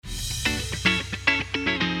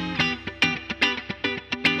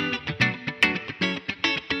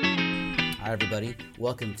everybody.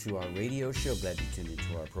 Welcome to our radio show. Glad you tuned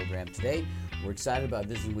into our program today. We're excited about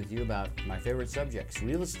visiting with you about my favorite subjects,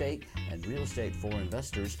 real estate and real estate for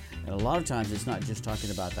investors. And a lot of times it's not just talking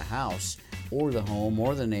about the house or the home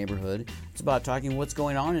or the neighborhood. It's about talking what's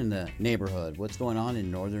going on in the neighborhood, what's going on in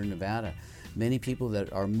northern Nevada. Many people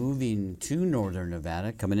that are moving to northern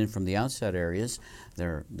Nevada, coming in from the outside areas,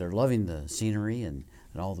 they're loving the scenery and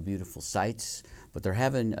all the beautiful sights. But they're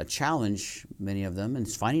having a challenge, many of them, and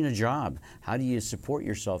it's finding a job. How do you support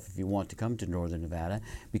yourself if you want to come to northern Nevada?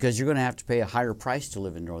 Because you're going to have to pay a higher price to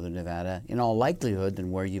live in northern Nevada, in all likelihood,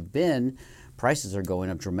 than where you've been. Prices are going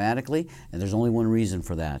up dramatically, and there's only one reason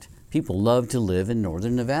for that. People love to live in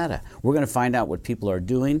northern Nevada. We're going to find out what people are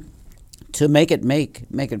doing to make it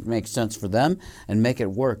make sense for them and make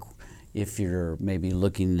it work. If you're maybe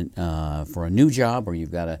looking for a new job or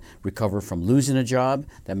you've got to recover from losing a job,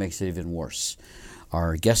 that makes it even worse.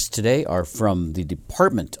 Our guests today are from the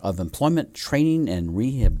Department of Employment Training and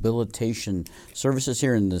Rehabilitation Services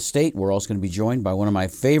here in the state. We're also going to be joined by one of my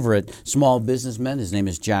favorite small businessmen. His name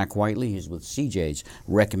is Jack Whiteley. He's with CJ's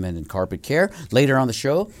Recommended Carpet Care. Later on the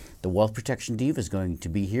show, the Wealth Protection Diva is going to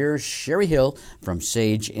be here. Sherry Hill from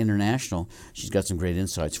Sage International. She's got some great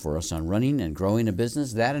insights for us on running and growing a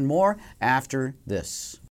business. That and more after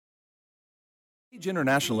this. Sage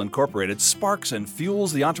International Incorporated sparks and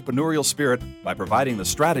fuels the entrepreneurial spirit by providing the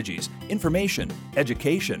strategies, information,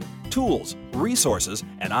 education, tools, resources,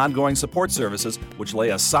 and ongoing support services which lay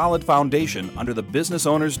a solid foundation under the business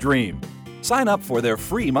owner's dream. Sign up for their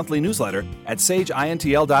free monthly newsletter at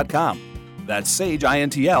sageintl.com. That's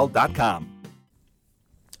sageintl.com.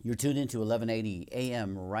 You're tuned into 1180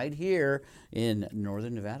 AM right here in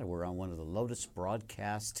northern Nevada. We're on one of the Lotus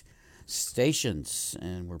broadcast stations,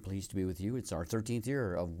 and we're pleased to be with you. It's our 13th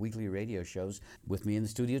year of weekly radio shows. With me in the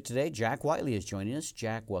studio today, Jack Whiteley is joining us.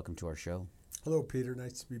 Jack, welcome to our show. Hello, Peter.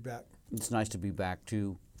 Nice to be back. It's nice to be back,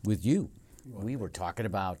 too, with you. We were talking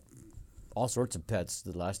about all sorts of pets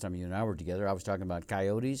the last time you and I were together. I was talking about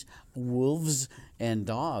coyotes, wolves, and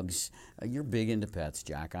dogs. You're big into pets,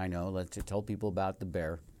 Jack. I know. Let's tell people about the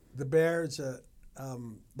bear. The bear is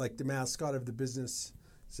like the mascot of the business.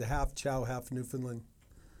 It's a half Chow, half Newfoundland.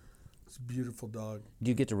 It's a beautiful dog.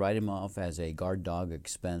 Do you get to write him off as a guard dog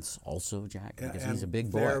expense also, Jack? Because he's a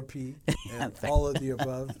big boy. Therapy and all of the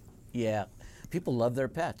above. Yeah. People love their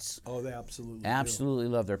pets. Oh, they absolutely Absolutely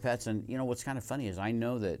love their pets. And, you know, what's kind of funny is I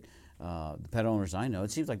know that the pet owners I know,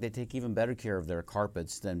 it seems like they take even better care of their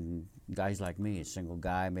carpets than guys like me, a single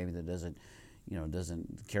guy maybe that doesn't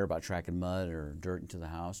care about tracking mud or dirt into the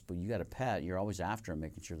house. But you got a pet, you're always after them,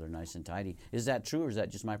 making sure they're nice and tidy. Is that true, or is that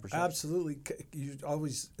just my perception? Absolutely. You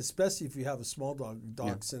always, especially if you have a small dog,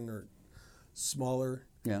 dachshund or smaller,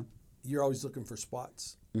 you're always looking for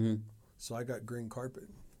spots. Mm-hmm. So I got green carpet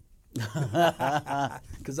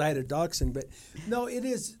because I had a dachshund. But no, it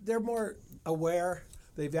is, they're more aware.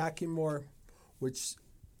 They vacuum more, which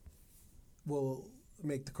will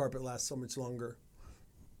make the carpet last so much longer.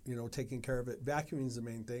 You know, taking care of it. Vacuuming is the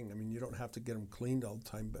main thing. I mean, you don't have to get them cleaned all the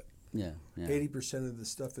time, but 80% of the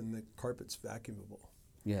stuff in the carpet's vacuumable.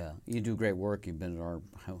 Yeah, you do great work. You've been at our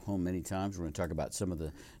home many times. We're going to talk about some of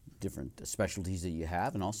the different specialties that you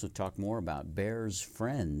have and also talk more about Bear's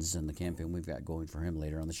Friends and the campaign we've got going for him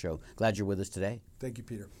later on the show. Glad you're with us today. Thank you,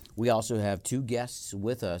 Peter. We also have two guests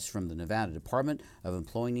with us from the Nevada Department of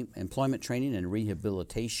Employment Training and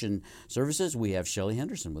Rehabilitation Services. We have Shelly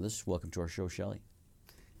Henderson with us. Welcome to our show, Shelly.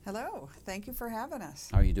 Hello. Thank you for having us.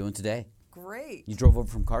 How are you doing today? Great. You drove over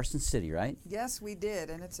from Carson City, right? Yes, we did,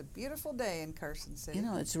 and it's a beautiful day in Carson City. You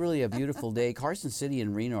know, it's really a beautiful day. Carson City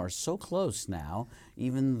and Reno are so close now,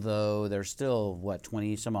 even though they're still,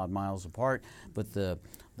 20 some odd miles apart, but the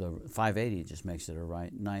 580 just makes it a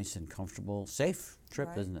nice and comfortable, safe trip,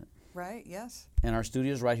 isn't it? Right, yes. And our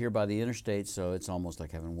studio's right here by the interstate, so it's almost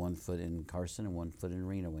like having 1 foot in Carson and 1 foot in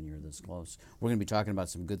Reno when you're this close. We're going to be talking about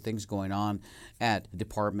some good things going on at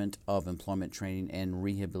Department of Employment Training and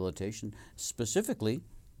Rehabilitation, specifically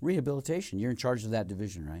rehabilitation. You're in charge of that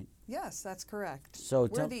division, right? Yes, that's correct. So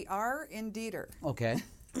we're the R in Dieter. Okay.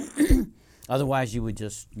 Otherwise, you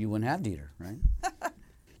wouldn't have Dieter, right?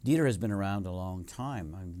 Dieter has been around a long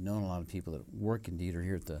time. I've known a lot of people that work in Dieter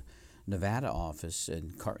here at the Nevada office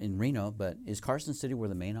in Reno, but is Carson City where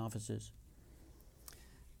the main office is?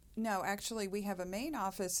 No, actually, we have a main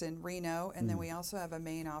office in Reno, and then we also have a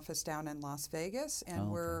main office down in Las Vegas, and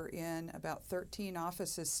we're in about 13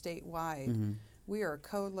 offices statewide. Mm-hmm. We are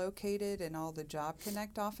co-located in all the Job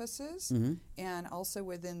Connect offices, and also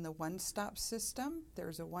within the One Stop system.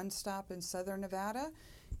 There's a One Stop in Southern Nevada,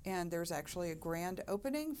 And there's actually a grand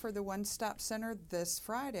opening for the One Stop Center this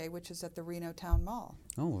Friday, which is at the Reno Town Mall.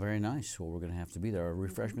 Oh, very nice. Well, we're going to have to be there. Are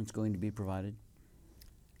refreshments going to be provided?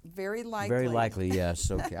 Very likely. Very likely, yes.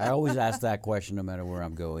 Okay. I always ask that question no matter where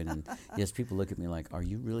I'm going. And yes, people look at me like, are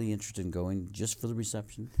you really interested in going just for the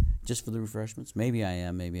reception, just for the refreshments? Maybe I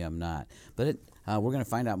am, maybe I'm not. But we're going to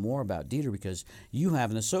find out more about Dieter because you have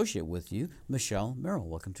an associate with you, Michelle Merrill.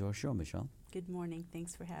 Welcome to our show, Michelle. Good morning.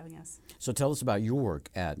 Thanks for having us. So tell us about your work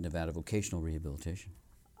at Nevada Vocational Rehabilitation.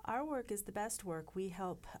 Our work is the best work. We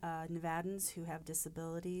help Nevadans who have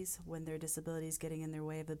disabilities when their disability is getting in their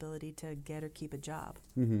way of ability to get or keep a job.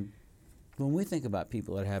 Mm-hmm. When we think about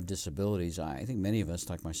people that have disabilities, I think many of us,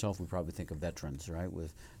 like myself, we probably think of veterans, right,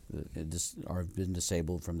 with are been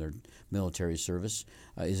disabled from their military service.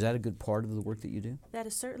 Is that a good part of the work that you do? That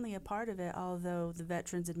is certainly a part of it, although the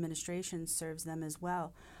Veterans Administration serves them as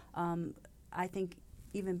well. I think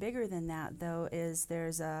even bigger than that, though, is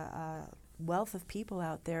there's a wealth of people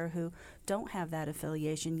out there who don't have that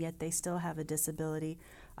affiliation, yet they still have a disability,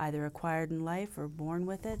 either acquired in life or born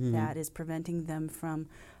with it, that is preventing them from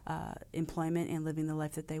employment and living the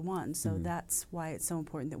life that they want. So that's why it's so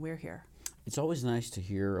important that we're here. It's always nice to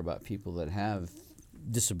hear about people that have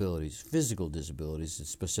disabilities, physical disabilities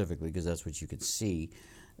specifically, because that's what you could see,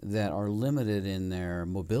 that are limited in their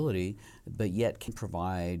mobility, but yet can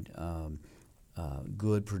provide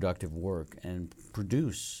good, productive work and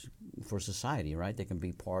produce for society, right? They can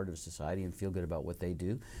be part of society and feel good about what they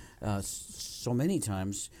do. So many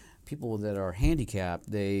times, people that are handicapped,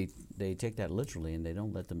 they take that literally and they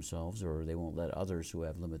don't let themselves or they won't let others who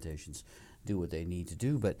have limitations do what they need to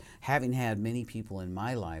do. But having had many people in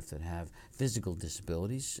my life that have physical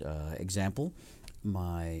disabilities, example,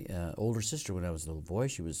 my older sister when I was a little boy,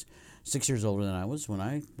 she was 6 years older than I was. When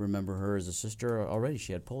I remember her as a sister, already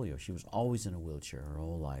she had polio. She was always in a wheelchair her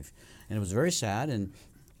whole life. And it was very sad, and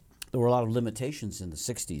there were a lot of limitations in the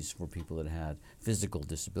 60s for people that had physical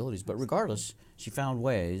disabilities. But regardless, she found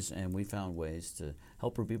ways, and we found ways to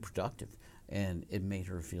help her be productive. And it made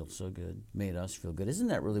her feel so good, made us feel good. Isn't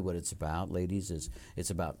that really what it's about, ladies? It's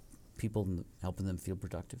about people helping them feel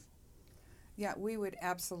productive? Yeah, we would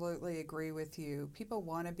absolutely agree with you. People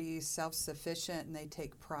want to be self-sufficient, and they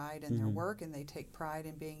take pride in their work, and they take pride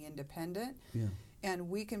in being independent. Yeah. And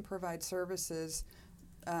we can provide services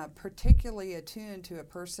particularly attuned to a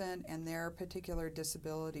person and their particular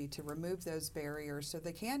disability to remove those barriers so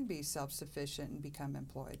they can be self-sufficient and become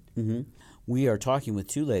employed. Mm-hmm. We are talking with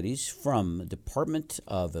two ladies from the Department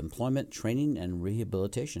of Employment, Training, and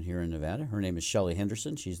Rehabilitation here in Nevada. Her name is Shelley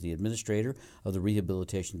Henderson. She's the administrator of the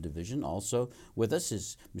Rehabilitation Division. Also with us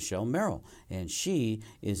is Michelle Merrill, and she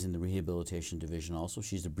is in the Rehabilitation Division also.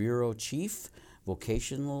 She's the Bureau Chief,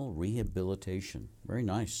 Vocational Rehabilitation. Very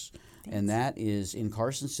nice. Thanks. And that is in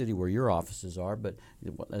Carson City where your offices are, but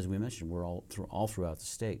as we mentioned, we're all throughout the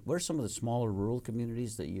state. What are some of the smaller rural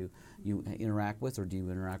communities that you interact with, or do you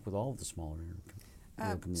interact with all of the smaller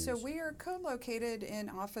rural communities? So we are co-located in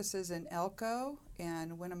offices in Elko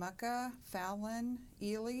and Winnemucca, Fallon,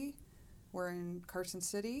 Ely. We're in Carson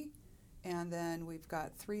City. And then we've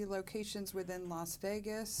got 3 locations within Las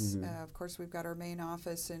Vegas. Of course, we've got our main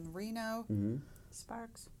office in Reno.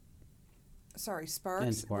 Sparks. Sparks.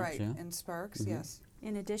 And Sparks, right. yeah. And Sparks, yes.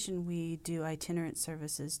 In addition, we do itinerant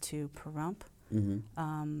services to Pahrump.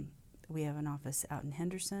 We have an office out in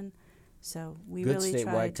Henderson. So we Good really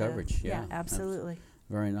try statewide to... coverage, yeah. Absolutely.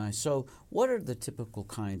 Very nice. So what are the typical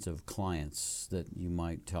kinds of clients that you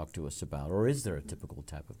might talk to us about, or is there a typical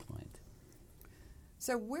type of client?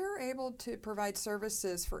 So we're able to provide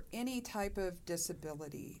services for any type of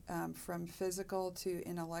disability, from physical to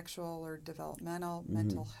intellectual or developmental,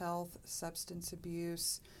 mental health, substance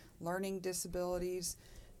abuse, learning disabilities,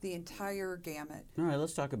 the entire gamut. All right,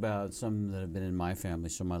 let's talk about some that have been in my family.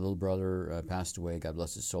 So my little brother passed away, God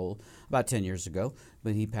bless his soul, about 10 years ago.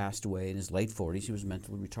 But he passed away in his late 40s. He was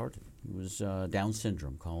mentally retarded. He was Down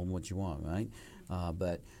syndrome, call him what you want, right?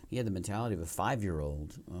 But he had the mentality of a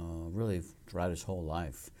 5-year-old really throughout his whole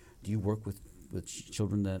life. Do you work with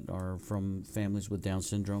children that are from families with Down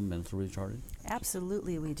syndrome, mentally retarded?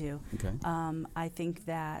 Absolutely, we do. Okay. I think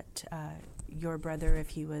that your brother, if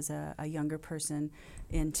he was a younger person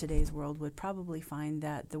in today's world, would probably find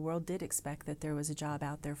that the world did expect that there was a job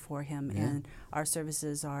out there for him, and our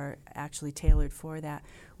services are actually tailored for that.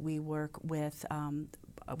 We work with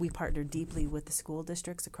we partner deeply with the school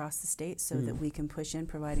districts across the state so that we can push in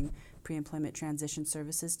providing pre-employment transition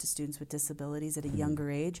services to students with disabilities at a younger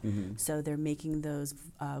age. So they're making those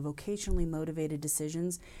vocationally motivated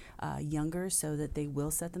decisions younger so that they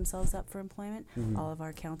will set themselves up for employment. All of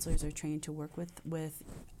our counselors are trained to work with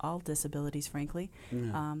all disabilities, frankly.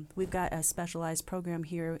 We've got a specialized program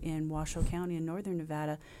here in Washoe County in northern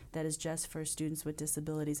Nevada that is just for students with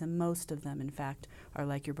disabilities, and most of them, in fact, are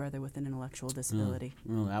like your brother with an intellectual disability.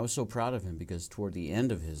 I was so proud of him because toward the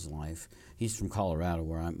end of his life, he's from Colorado,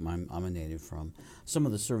 where I'm a native from. Some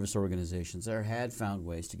of the service organizations there had found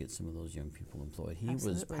ways to get some of those young people employed. He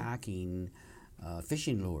was packing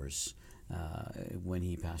fishing lures when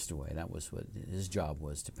he passed away. That was what his job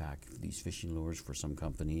was, to pack these fishing lures for some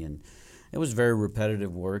company, and it was very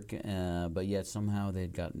repetitive work, but yet somehow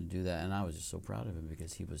they'd gotten to do that, and I was just so proud of him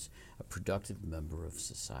because he was a productive member of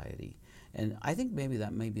society. And I think maybe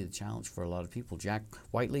that may be the challenge for a lot of people. Jack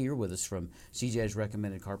Whiteley, you're with us from CJ's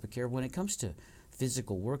Recommended Carpet Care. When it comes to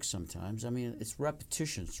physical work sometimes, I mean, it's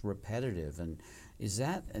repetition, it's repetitive, and is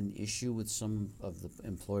that an issue with some of the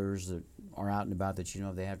employers that are out and about that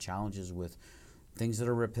they have challenges with things that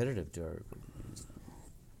are repetitive?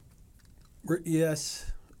 Yes,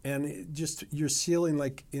 and your ceiling,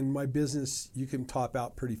 like in my business, you can top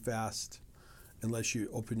out pretty fast unless you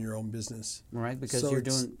open your own business. Right, because you're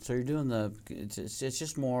doing it's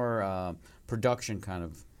just more production kind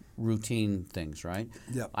of routine things, right?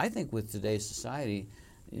 Yeah. I think with today's society,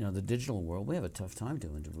 the digital world, we have a tough time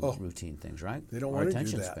doing routine things, right? They don't want to do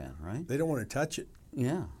attention that. span, right? They don't want to touch it.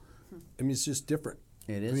 Yeah. I mean, it's just different.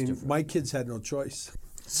 It is different. My kids had no choice,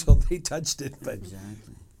 so they touched it. But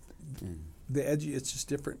exactly. it's just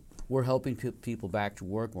different. We're helping people back to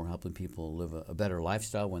work. We're helping people live a better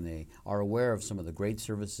lifestyle when they are aware of some of the great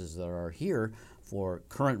services that are here for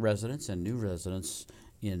current residents and new residents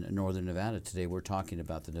in northern Nevada. Today we're talking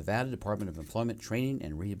about the Nevada Department of Employment, Training,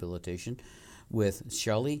 and Rehabilitation with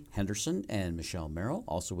Shelley Henderson and Michelle Merrill.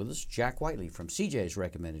 Also with us, Jack Whiteley from CJ's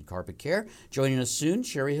Recommended Carpet Care. Joining us soon,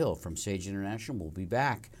 Sherry Hill from Sage International. We'll be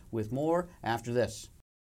back with more after this.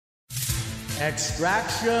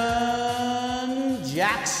 Extraction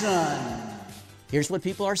Jackson. Here's what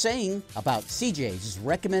people are saying about CJ's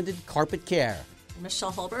Recommended Carpet Care.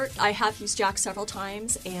 Michelle Hulbert. I have used Jack several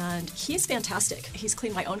times, and he's fantastic. He's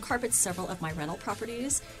cleaned my own carpets, several of my rental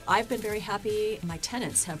properties. I've been very happy. My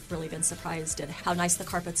tenants have really been surprised at how nice the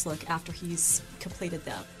carpets look after he's completed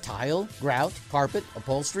them. Tile, grout, carpet,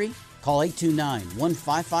 upholstery? Call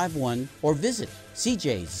 829-1551 or visit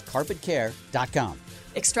cjscarpetcare.com.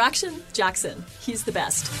 Extraction Jackson. He's the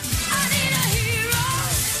best.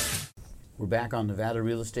 We're back on Nevada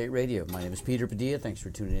Real Estate Radio. My name is Peter Padilla. Thanks for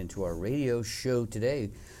tuning in to our radio show today.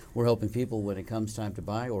 We're helping people when it comes time to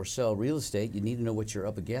buy or sell real estate. You need to know what you're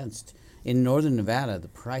up against. In northern Nevada, the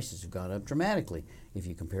prices have gone up dramatically if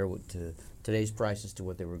you compare today's prices to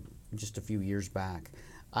what they were just a few years back.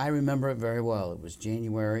 I remember it very well. It was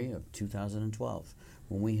January of 2012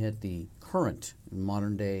 when we hit the current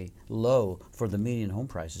modern-day low for the median home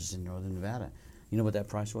prices in northern Nevada. You know what that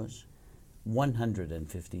price was?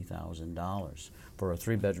 $150,000 for a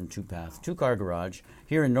 3-bedroom, 2-bath, 2-car garage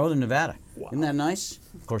here in northern Nevada. Wow. Isn't that nice?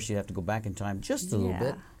 Of course, you have to go back in time just a little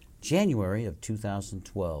bit. January of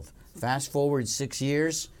 2012. Fast forward 6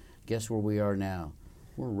 years, guess where we are now?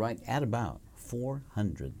 We're right at about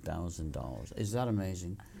 $400,000. Is that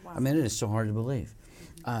amazing? Wow. I mean, it is so hard to believe.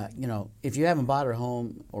 If you haven't bought a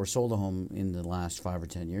home or sold a home in the last 5 or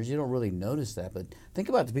 10 years, you don't really notice that. But think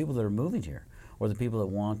about the people that are moving here, or the people that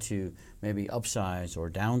want to maybe upsize or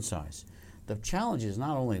downsize. The challenge is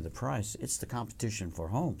not only the price, it's the competition for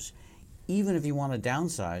homes. Even if you want to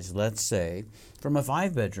downsize, let's say, from a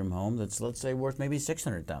 5-bedroom home that's, let's say, worth maybe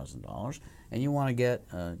 $600,000, and you want to get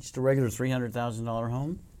just a regular $300,000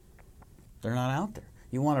 home, they're not out there.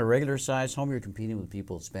 You want a regular size home, you're competing with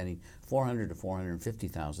people spending $400,000 to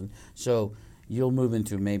 $450,000. So you'll move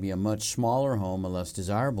into maybe a much smaller home, a less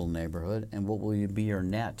desirable neighborhood, and what will be your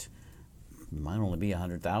net? It might only be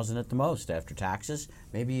 $100,000 at the most after taxes,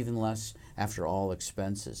 maybe even less after all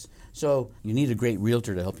expenses. So you need a great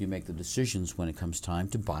realtor to help you make the decisions when it comes time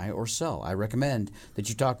to buy or sell. I recommend that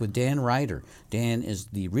you talk with Dan Ryder. Dan is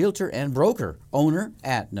the realtor and broker owner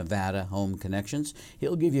at Nevada Home Connections.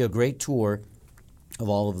 He'll give you a great tour of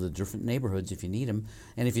all of the different neighborhoods if you need him.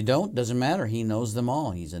 And if you don't, doesn't matter. He knows them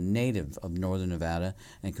all. He's a native of northern Nevada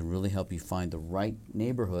and can really help you find the right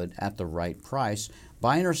neighborhood at the right price.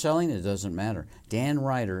 Buying or selling, it doesn't matter. Dan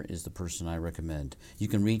Ryder is the person I recommend. You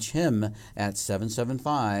can reach him at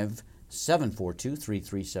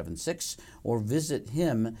 775-742-3376 or visit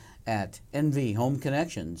him at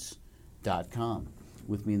nvhomeconnections.com.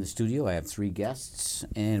 with me in the studio, I have 3 guests,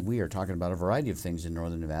 and we are talking about a variety of things in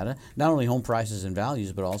Northern Nevada. Not only home prices and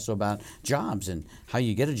values, but also about jobs and how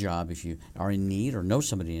you get a job if you are in need or know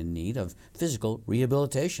somebody in need of physical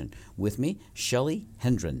rehabilitation. With me, Shelley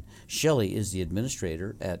Hendren. Shelley is the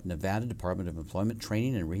administrator at Nevada Department of Employment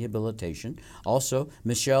Training and Rehabilitation. Also,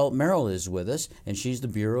 Michelle Merrill is with us, and she's the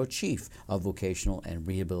Bureau Chief of Vocational and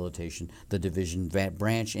Rehabilitation, the division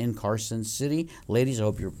branch in Carson City. Ladies, I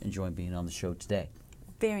hope you're enjoying being on the show today.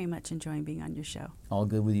 Very much enjoying being on your show. All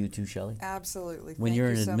good with you too, Shelley? Absolutely. When Thank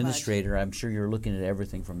you're you an so administrator, I'm sure you're looking at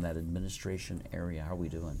everything from that administration area. How are we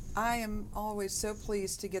doing? I am always so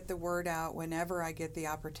pleased to get the word out whenever I get the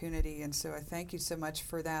opportunity, and so I thank you so much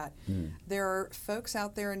for that. There are folks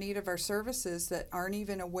out there in need of our services that aren't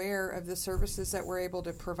even aware of the services that we're able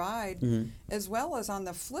to provide, as well as on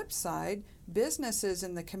the flip side, businesses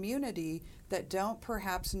in the community that don't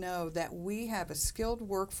perhaps know that we have a skilled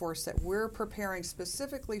workforce that we're preparing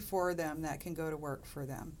specifically for them that can go to work for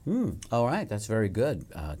them. All right, that's very good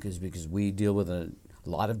because we deal with a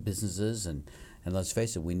lot of businesses, and let's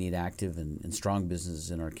face it, we need active and strong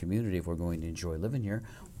businesses in our community if we're going to enjoy living here.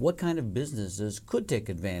 What kind of businesses could take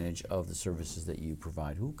advantage of the services that you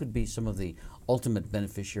provide? Who could be some of the ultimate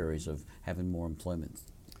beneficiaries of having more employment?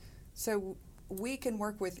 So we can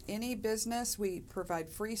work with any business. We provide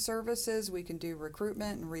free services. We can do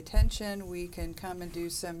recruitment and retention. We can come and do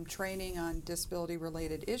some training on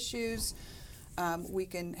disability-related issues. We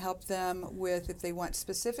can help them with, if they want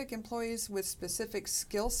specific employees with specific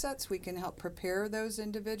skill sets, we can help prepare those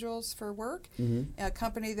individuals for work. A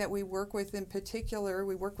company that we work with in particular,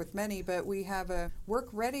 we work with many, but we have a work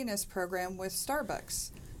readiness program with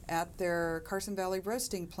Starbucks at their Carson Valley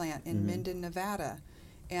roasting plant in Minden, Nevada.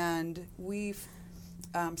 And we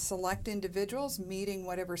select individuals meeting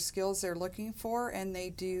whatever skills they're looking for, and they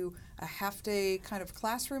do a half-day kind of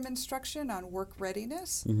classroom instruction on work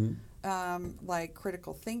readiness, like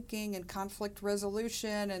critical thinking and conflict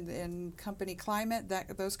resolution and company climate,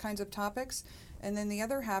 those kinds of topics. And then the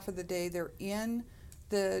other half of the day, they're in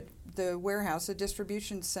the warehouse, the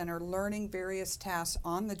distribution center, learning various tasks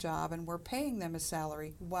on the job, and we're paying them a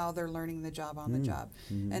salary while they're learning the job on the job.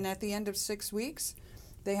 And at the end of 6 weeks,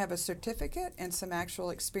 they have a certificate and some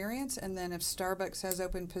actual experience, and then if Starbucks has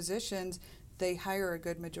open positions, they hire a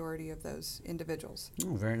good majority of those individuals.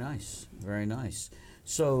 Oh, very nice, very nice.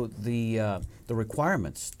 So the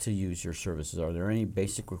requirements to use your services, are there any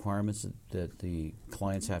basic requirements that the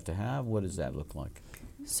clients have to have? What does that look like?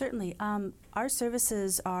 Certainly. Our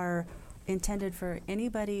services are intended for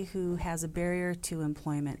anybody who has a barrier to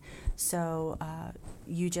employment. So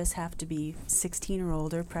you just have to be 16 or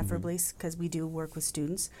older, preferably, because we do work with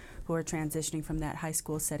students who are transitioning from that high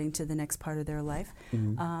school setting to the next part of their life.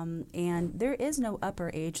 And there is no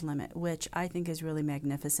upper age limit, which I think is really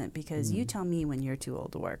magnificent, because you tell me when you're too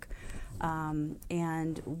old to work.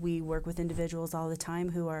 And we work with individuals all the time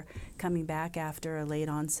who are coming back after a late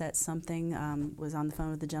onset something. Was on the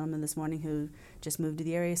phone with a gentleman this morning who just moved to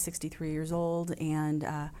the area, 63 years old, and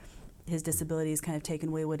his disability has kind of taken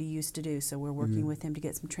away what he used to do. So we're working with him to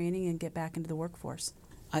get some training and get back into the workforce.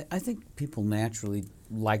 I think people naturally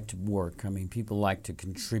like to work. I mean, people like to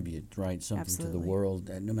contribute, right, something Absolutely. to the world,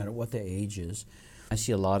 no matter what their age is. I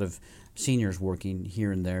see a lot of seniors working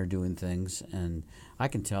here and there doing things, and I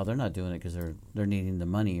can tell they're not doing it because they're needing the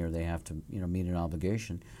money or they have to meet an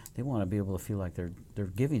obligation. They want to be able to feel like they're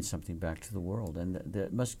giving something back to the world, and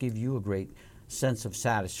that must give you a great sense of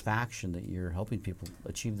satisfaction that you're helping people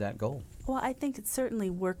achieve that goal. Well, I think certainly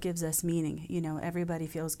work gives us meaning. Everybody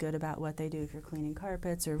feels good about what they do if you're cleaning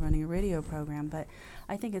carpets or running a radio program, but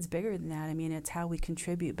I think it's bigger than that. I mean, it's how we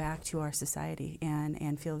contribute back to our society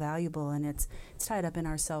and feel valuable, and it's tied up in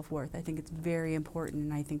our self-worth. I think it's very important,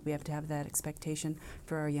 and I think we have to have that expectation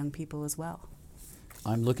for our young people as well.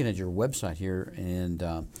 I'm looking at your website here, and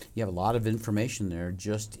you have a lot of information there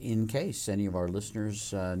just in case any of our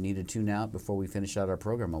listeners need to tune out before we finish out our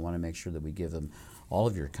program. I want to make sure that we give them all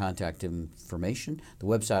of your contact information. The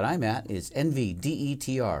website I'm at is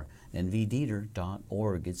NVDETR,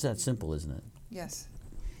 nvdeter.org. It's that simple, isn't it? Yes.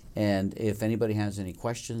 And if anybody has any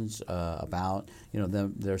questions about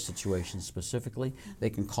their situation specifically, they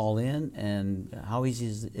can call in. And how easy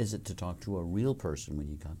is it to talk to a real person when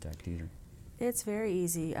you contact Dieter? It's very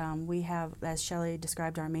easy. We have, as Shelley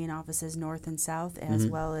described, our main offices north and south, as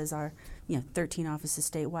well as our 13 offices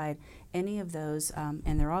statewide. Any of those,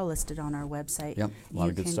 and they're all listed on our website. Yep, a lot you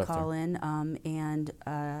of good can stuff call there. in, and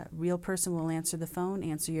a real person will answer the phone,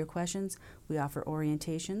 answer your questions. We offer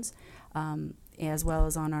orientations. as well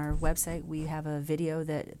as on our website. We have a video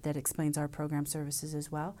that explains our program services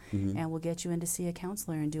as well, and we'll get you in to see a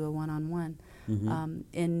counselor and do a one-on-one.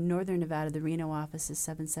 In Northern Nevada, the Reno office is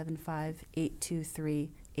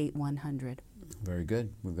 775-823-8100. Very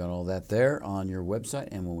good. We've got all that there on your website,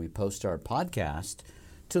 and when we post our podcast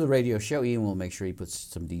to the radio show, Ian will make sure he puts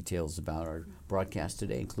some details about our broadcast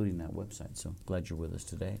today, including that website. So glad you're with us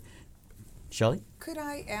today. Shelley? Could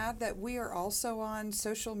I add that we are also on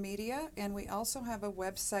social media, and we also have a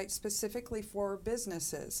website specifically for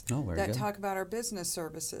businesses that talk about our business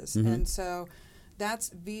services. And so that's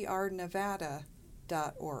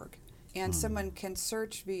vrnevada.org. And someone can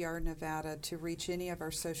search VR Nevada to reach any of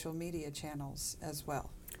our social media channels as well.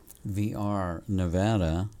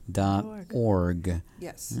 vrnevada.org.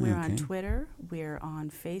 Yes. We're on Twitter, we're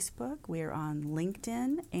on Facebook, we're on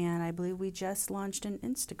LinkedIn, and I believe we just launched an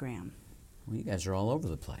Instagram. Well, you guys are all over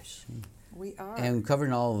the place. We are. And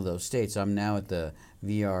covering all of those states. I'm now at the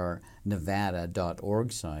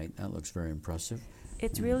vrnevada.org site. That looks very impressive.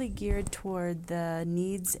 It's really geared toward the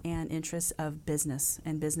needs and interests of business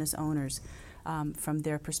and business owners. From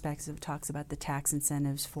their perspective, talks about the tax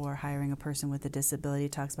incentives for hiring a person with a disability,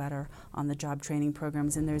 talks about our on-the-job training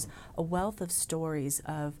programs, and there's a wealth of stories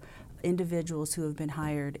of individuals who have been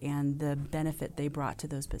hired and the benefit they brought to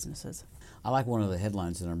those businesses. I like one of the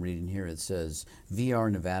headlines that I'm reading here. It says,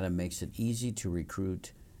 VR Nevada makes it easy to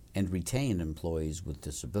recruit and retain employees with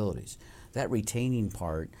disabilities. That retaining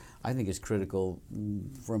part, I think, is critical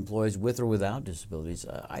for employees with or without disabilities.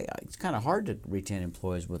 It's kind of hard to retain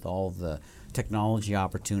employees with all the technology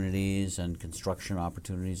opportunities and construction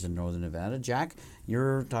opportunities in Northern Nevada. Jack,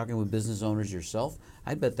 you're talking with business owners yourself.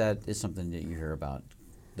 I bet that is something that you hear about,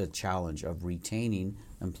 the challenge of retaining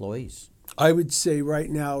employees. I would say right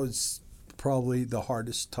now is probably the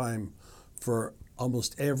hardest time for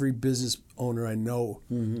almost every business owner I know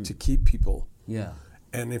to keep people. Yeah.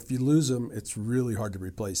 And if you lose them, it's really hard to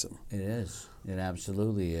replace them. It is. It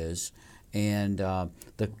absolutely is. And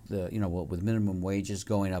with minimum wages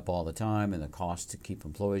going up all the time and the cost to keep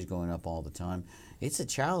employees going up all the time, it's a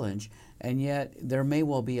challenge. And yet there may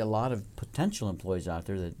well be a lot of potential employees out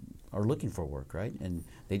there that are looking for work, right? And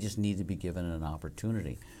they just need to be given an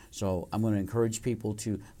opportunity. So I'm going to encourage people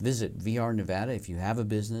to visit VR Nevada. If you have a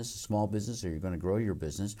business, a small business, or you're going to grow your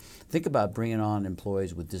business, think about bringing on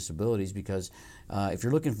employees with disabilities, because if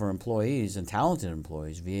you're looking for employees and talented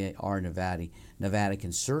employees, VR Nevada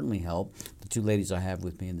can certainly help. The two ladies I have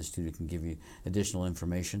with me in the studio can give you additional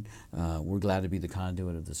information. We're glad to be the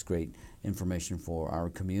conduit of this great information for our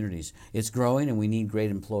communities. It's growing, and we need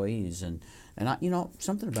great employees. And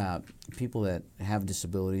something about people that have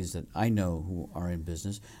disabilities that I know who are in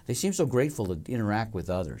business, they seem so grateful to interact with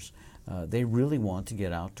others. They really want to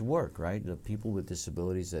get out to work, right? The people with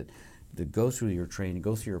disabilities that go through your training,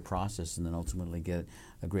 go through your process, and then ultimately get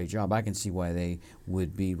a great job. I can see why they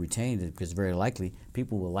would be retained, because very likely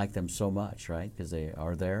people will like them so much, right? Because they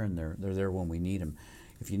are there, and they're there when we need them.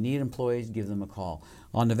 If you need employees, give them a call.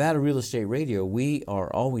 On Nevada Real Estate Radio, we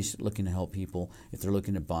are always looking to help people if they're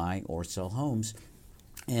looking to buy or sell homes.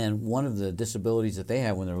 And one of the disabilities that they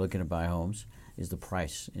have when they're looking to buy homes is the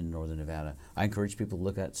price in Northern Nevada. I encourage people to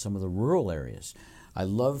look at some of the rural areas. I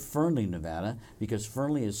love Fernley, Nevada, because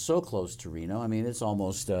Fernley is so close to Reno. I mean, it's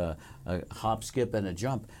almost a hop, skip, and a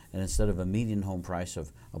jump. And instead of a median home price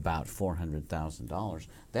of about $400,000,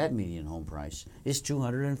 that median home price is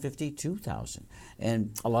 $252,000.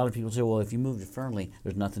 And a lot of people say, well, if you move to Fernley,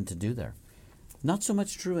 there's nothing to do there. Not so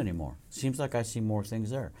much true anymore. Seems like I see more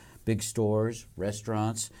things there. Big stores,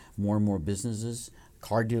 restaurants, more and more businesses,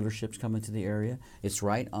 car dealerships come into the area. It's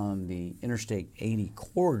right on the Interstate 80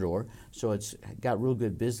 corridor, so it's got real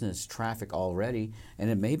good business traffic already, and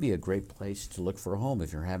it may be a great place to look for a home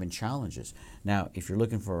if you're having challenges. Now, if you're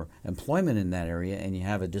looking for employment in that area and you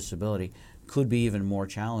have a disability, could be even more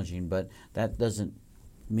challenging, but that doesn't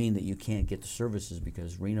mean that you can't get the services,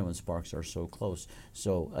 because Reno and Sparks are so close.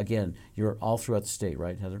 So again, you're all throughout the state,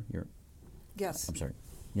 right, Heather? Yes. I'm sorry.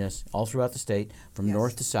 Yes, all throughout the state, from Yes.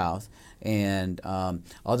 north to south, and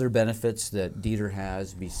other benefits that Dieter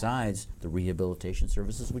has besides the rehabilitation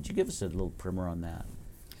services. Would you give us a little primer on that?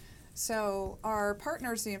 So our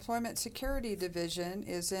partners, the Employment Security Division,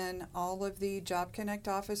 is in all of the Job Connect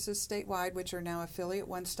offices statewide, which are now affiliate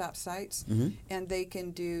one-stop sites, and they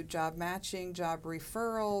can do job matching, job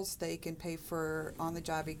referrals, they can pay for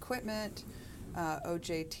on-the-job equipment,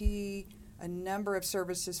 OJT, a number of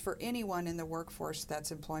services for anyone in the workforce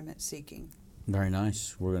that's employment seeking. Very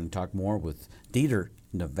nice. We're going to talk more with Dieter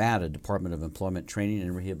Nevada Department of Employment Training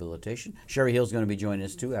and Rehabilitation. Sherry Hill's going to be joining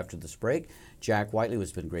us too after this break. Jack Whiteley,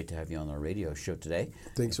 it's been great to have you on our radio show today.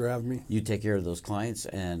 Thanks for having me. You take care of those clients,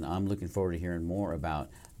 and I'm looking forward to hearing more about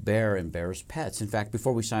Bear and Bear's Pets. In fact,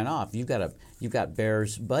 before we sign off, you've got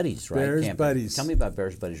Bear's Buddies, right? Bear's Camping. Buddies. Tell me about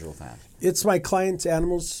Bear's Buddies real fast. It's my clients'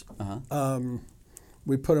 animals. Uh-huh.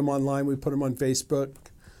 We put them online. We put them on Facebook.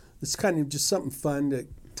 It's kind of just something fun to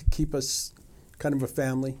keep us kind of a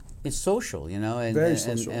family. It's social, you know, and, Very and,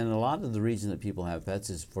 social. and a lot of the reason that people have pets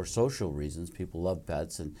is for social reasons. People love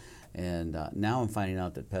pets, and now I'm finding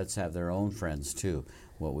out that pets have their own friends too.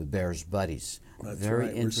 Well, with Bear's Buddies, That's very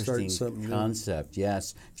right. We're starting interesting something new. concept.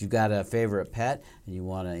 Yes, if you've got a favorite pet and you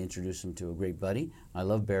want to introduce them to a great buddy, I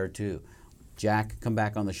love Bear too. Jack, come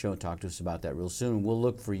back on the show and talk to us about that real soon. We'll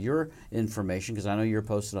look for your information because I know you're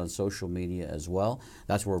posted on social media as well.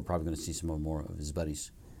 That's where we're probably going to see some more of his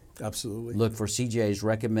buddies. Absolutely. Look for CJ's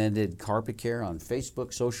Recommended Carpet Care on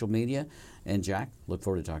Facebook, social media. And Jack, look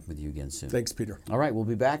forward to talking with you again soon. Thanks, Peter. All right, we'll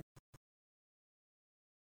be back.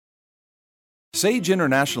 Sage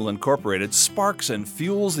International Incorporated sparks and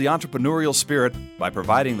fuels the entrepreneurial spirit by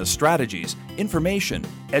providing the strategies, information,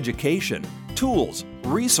 education, tools,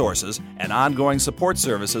 resources, and ongoing support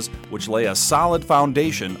services which lay a solid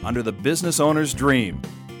foundation under the business owner's dream.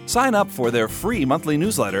 Sign up for their free monthly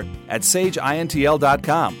newsletter at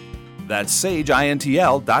sageintl.com. That's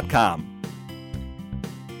sageintl.com.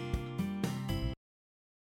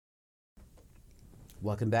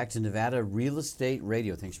 Welcome back to Nevada Real Estate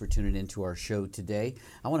Radio. Thanks for tuning in to our show today.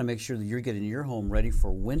 I want to make sure that you're getting your home ready for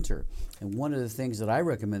winter. And one of the things that I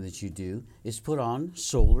recommend that you do is put on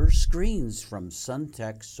solar screens from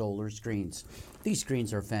SunTech Solar Screens. These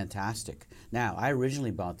screens are fantastic. Now, I originally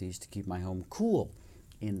bought these to keep my home cool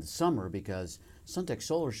in the summer because SunTech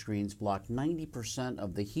Solar Screens block 90%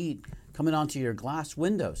 of the heat coming onto your glass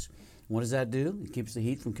windows. What does that do? It keeps the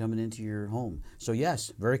heat from coming into your home. So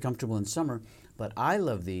yes, very comfortable in summer, but I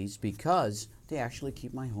love these because they actually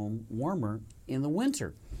keep my home warmer in the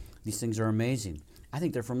winter. These things are amazing. I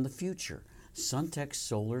think they're from the future. SunTech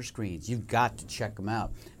Solar Screens. You've got to check them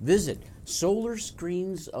out. Visit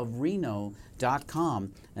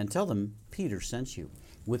solarscreensofreno.com and tell them Peter sent you.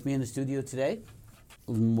 With me in the studio today,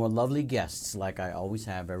 more lovely guests like I always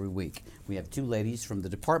have every week. We have two ladies from the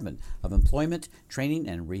Department of Employment, Training,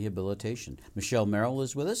 and Rehabilitation. Michelle Merrill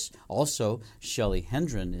is with us. Also, Shelley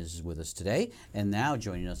Hendren is with us today. And now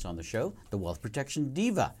joining us on the show, the Wealth Protection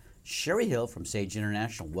Diva, Sherry Hill from Sage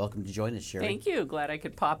International. Welcome to join us, Sherry. Thank you. Glad I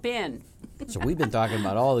could pop in. So we've been talking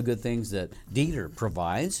about all the good things that Dieter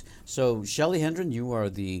provides. So Shelley Hendren, you are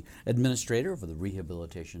the administrator for the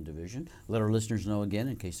Rehabilitation Division. Let our listeners know again,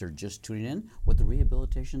 in case they're just tuning in, what the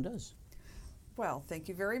rehabilitation does. Well, thank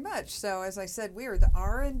you very much. So as I said, we are the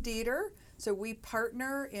R&Diter. So we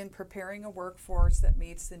partner in preparing a workforce that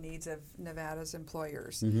meets the needs of Nevada's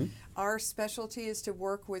employers. Mm-hmm. Our specialty is to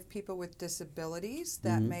work with people with disabilities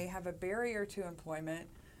that may have a barrier to employment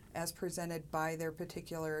as presented by their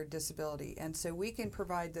particular disability. And so we can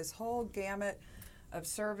provide this whole gamut of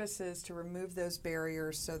services to remove those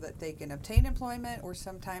barriers so that they can obtain employment or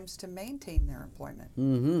sometimes to maintain their employment.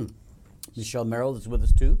 Mm-hmm. Michelle Merrill is with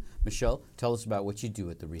us too. Michelle, tell us about what you do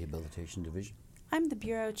at the Rehabilitation Division. I'm the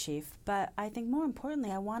bureau chief, but I think more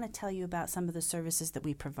importantly, I want to tell you about some of the services that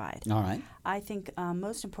we provide. All right. I think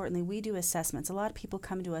most importantly, we do assessments. A lot of people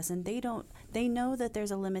come to us and they know that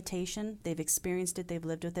there's a limitation. They've experienced it, they've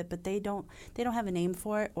lived with it, but they don't have a name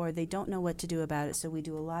for it or they don't know what to do about it. So we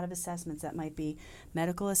do a lot of assessments. That might be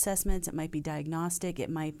medical assessments, it might be diagnostic, it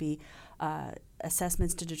might be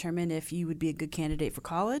assessments to determine if you would be a good candidate for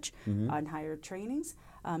college on higher trainings.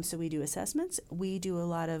 So we do assessments. We do a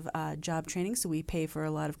lot of job training, so we pay for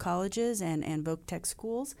a lot of colleges and voc tech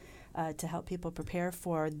schools to help people prepare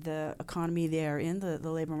for the economy they are in, the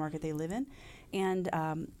labor market they live in. And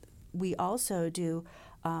we also do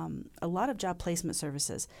a lot of job placement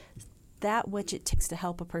services. That which it takes to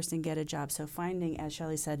help a person get a job. So finding, as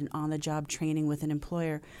Shelley said, an on-the-job training with an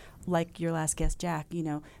employer, like your last guest, Jack,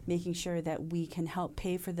 making sure that we can help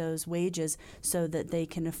pay for those wages so that they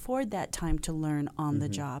can afford that time to learn on the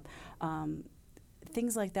job.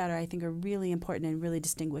 Things like that I think are really important and really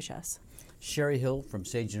distinguish us. Sherry Hill from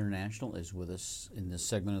Sage International is with us in this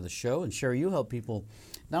segment of the show. And Sherry, you help people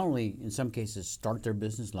not only in some cases start their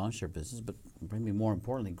business, launch their business, but maybe more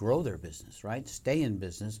importantly, grow their business, right? Stay in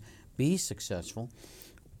business, be successful.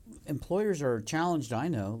 Employers are challenged, I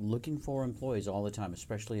know, looking for employees all the time,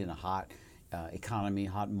 especially in a hot economy,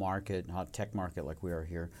 hot market, hot tech market like we are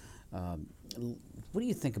here. What do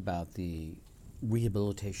you think about the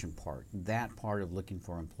rehabilitation part, that part of looking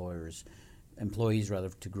for employers? employees rather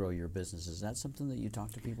to grow your business. Is that something that you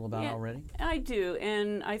talk to people about already? I do,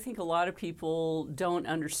 and I think a lot of people don't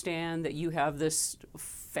understand that you have this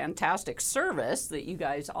fantastic service that you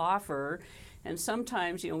guys offer. And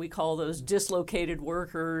sometimes, we call those dislocated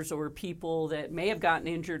workers or people that may have gotten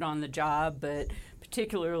injured on the job, but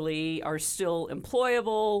particularly are still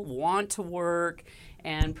employable, want to work,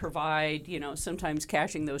 and provide, sometimes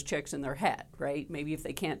cashing those checks in their head, right? Maybe if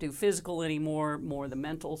they can't do physical anymore, more the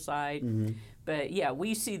mental side. Mm-hmm. But yeah,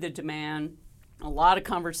 we see the demand. A lot of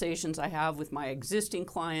conversations I have with my existing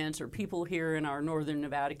clients or people here in our Northern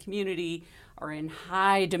Nevada community are in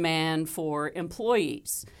high demand for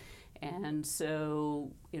employees. And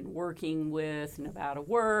so in working with Nevada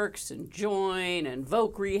Works and Join and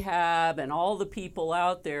Voc Rehab and all the people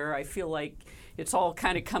out there, I feel like it's all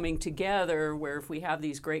kind of coming together where if we have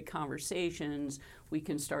these great conversations, we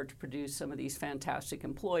can start to produce some of these fantastic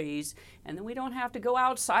employees, and then we don't have to go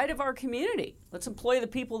outside of our community. Let's employ the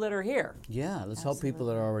people that are here. Yeah, let's help people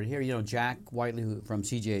that are already here. Jack Whiteley from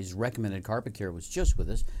CJ's Recommended Carpet Care was just with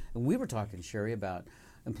us, and we were talking, Sherry, about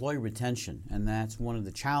employee retention, and that's one of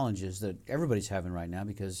the challenges that everybody's having right now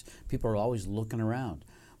because people are always looking around.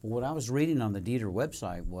 But what I was reading on the Dieter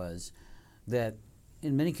website was that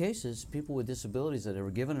in many cases, people with disabilities that are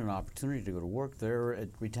given an opportunity to go to work, their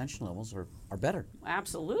retention levels are better.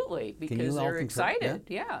 Absolutely, because they're excited.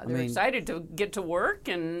 Yeah, they're excited to get to work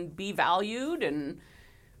and be valued, and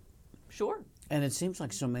sure. And it seems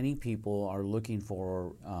like so many people are looking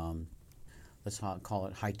for, let's call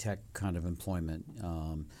it high-tech kind of employment.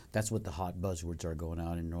 That's what the hot buzzwords are going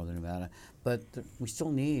out in Northern Nevada. But we still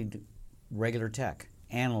need regular tech.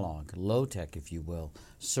 Analog, low tech, if you will,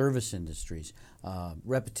 service industries,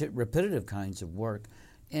 repetitive kinds of work.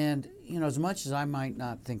 And, as much as I might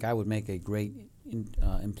not think I would make a great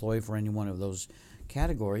employee for any one of those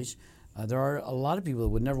categories, there are a lot of people that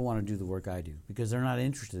would never want to do the work I do because they're not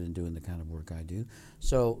interested in doing the kind of work I do.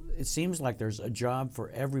 So it seems like there's a job for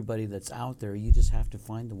everybody that's out there. You just have to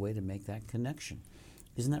find a way to make that connection.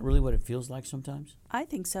 Isn't that really what it feels like sometimes? I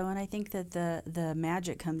think so, and I think that the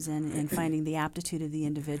magic comes in finding the aptitude of the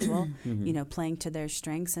individual, mm-hmm. Playing to their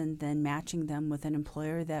strengths and then matching them with an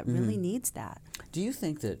employer that mm-hmm. really needs that. Do you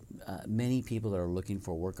think that many people that are looking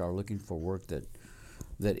for work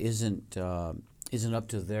that isn't up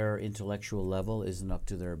to their intellectual level, isn't up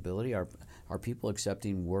to their ability? Are people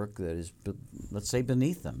accepting work that is, let's say,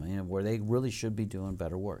 beneath them, where they really should be doing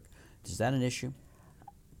better work? Is that an issue?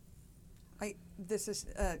 This is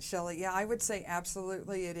Shelley. Yeah, I would say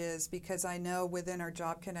absolutely it is, because I know within our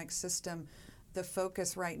Job Connect system, the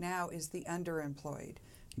focus right now is the underemployed.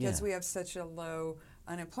 Because we have such a low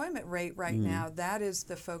unemployment rate right mm-hmm. now, that is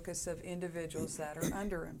the focus of individuals that are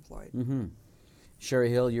underemployed. Mm-hmm. Sherry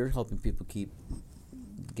Hill, you're helping people keep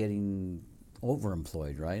getting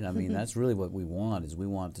overemployed, right? I mean, mm-hmm. that's really what we want, is we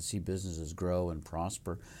want to see businesses grow and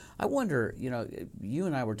prosper. I wonder, you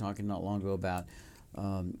and I were talking not long ago about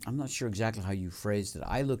I'm not sure exactly how you phrased it.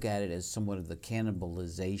 I look at it as somewhat of the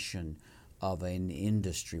cannibalization of an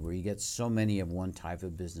industry where you get so many of one type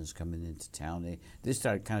of business coming into town. They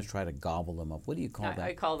start kind of try to gobble them up. What do you call that?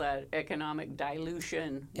 I call that economic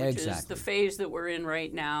dilution, which is the phase that we're in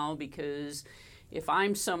right now, because if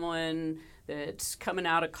I'm someone that's coming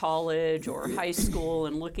out of college or high school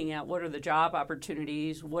and looking at what are the job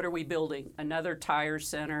opportunities, what are we building? Another tire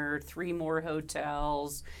center, 3 more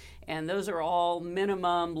hotels, and those are all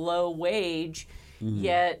minimum low wage, mm-hmm.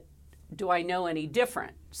 yet do I know any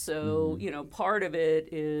different? So, mm-hmm. Part of it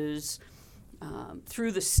is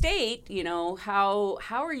through the state, how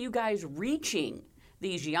are you guys reaching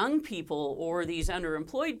these young people or these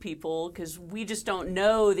underemployed people, because we just don't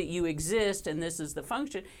know that you exist and this is the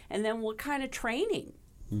function, and then what kind of training?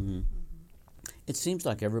 Mm-hmm. It seems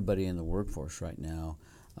like everybody in the workforce right now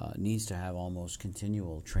needs to have almost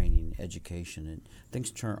continual training, education, and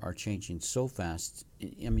things are changing so fast.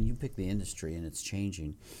 I mean, you pick the industry and it's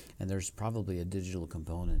changing, and there's probably a digital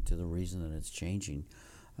component to the reason that it's changing.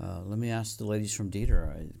 Let me ask the ladies from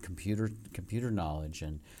Dieter, computer knowledge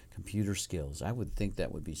and computer skills. I would think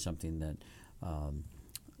that would be something that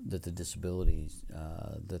that the disabilities,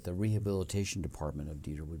 that the rehabilitation department of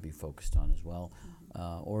Dieter would be focused on as well.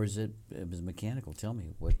 Or is it mechanical? Tell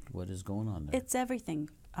me, what is going on there? It's everything.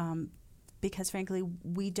 Because frankly,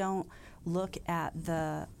 we don't look at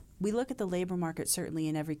the labor market certainly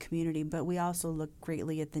in every community, but we also look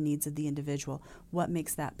greatly at the needs of the individual. What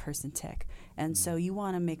makes that person tick? And so you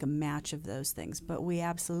want to make a match of those things. But we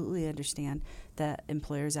absolutely understand that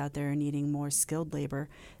employers out there are needing more skilled labor.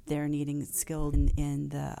 They're needing skilled in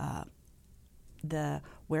the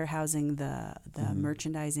warehousing, the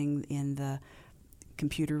merchandising, in the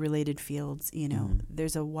computer-related fields.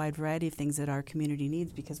 There's a wide variety of things that our community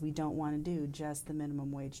needs because we don't want to do just the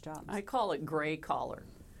minimum wage jobs. I call it gray collar.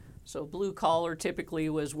 So blue collar typically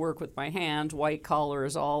was work with my hands. White collar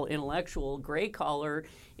is all intellectual. Gray collar,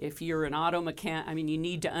 if you're an auto mechanic, you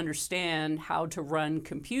need to understand how to run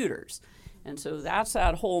computers. And so that's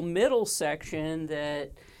that whole middle section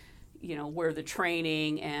that, where the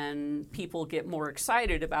training and people get more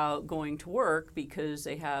excited about going to work because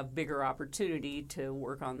they have bigger opportunity to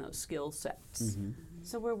work on those skill sets. Mm-hmm.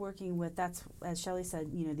 So we're working with, that's, as Shelley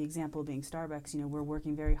said, the example being Starbucks, we're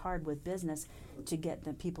working very hard with business to get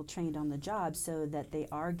the people trained on the job so that they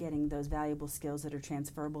are getting those valuable skills that are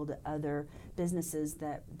transferable to other businesses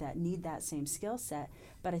that need that same skill set.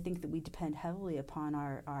 But I think that we depend heavily upon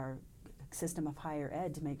our system of higher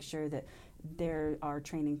ed to make sure that there are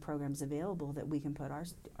training programs available that we can put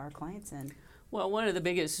our clients in. Well, one of the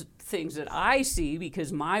biggest things that I see,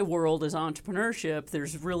 because my world is entrepreneurship,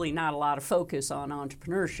 there's really not a lot of focus on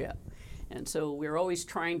entrepreneurship. And so we're always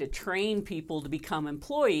trying to train people to become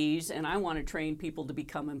employees, and I want to train people to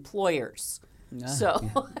become employers.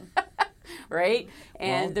 Right?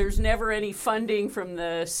 And there's never any funding from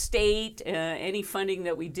the state. Any funding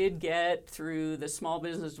that we did get through the Small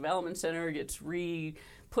Business Development Center gets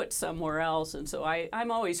put somewhere else. And so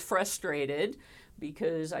I'm always frustrated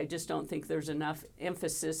because I just don't think there's enough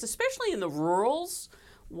emphasis, especially in the rurals,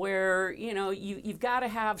 where you've got to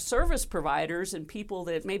have service providers and people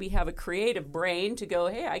that maybe have a creative brain to go,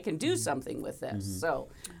 hey, I can do something with this. Mm-hmm. So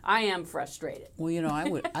I am frustrated. Well, I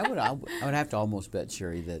would have to almost bet,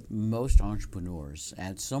 Sherry, that most entrepreneurs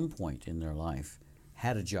at some point in their life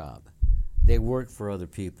had a job. They worked for other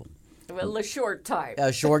people. Well, a short time.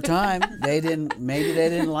 A short time. Maybe they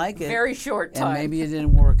didn't like it. Very short time. And maybe it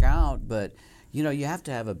didn't work out, but you have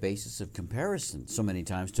to have a basis of comparison so many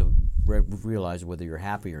times to realize whether you're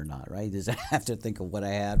happy or not, right? You have to think of what I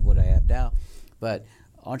have now. But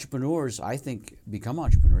entrepreneurs, I think, become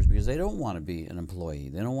entrepreneurs because they don't want to be an employee.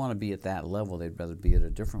 They don't want to be at that level. They'd rather be at a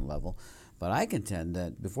different level. But I contend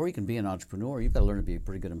that before you can be an entrepreneur, you've got to learn to be a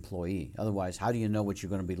pretty good employee. Otherwise, how do you know what you're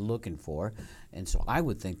going to be looking for? And so I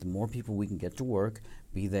would think the more people we can get to work,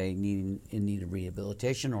 be they in need of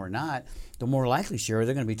rehabilitation or not, the more likely, Sherry,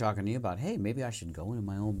 they're going to be talking to you about, hey, maybe I should go into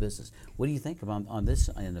my own business. What do you think about on this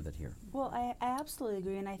end of it here? Well, I absolutely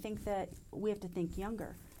agree, and I think that we have to think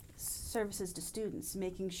younger. Services to students,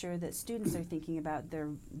 making sure that students are thinking about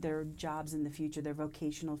their jobs in the future, their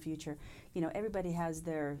vocational future. Everybody has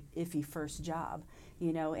their iffy first job,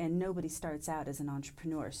 and nobody starts out as an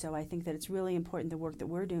entrepreneur. So I think that it's really important, the work that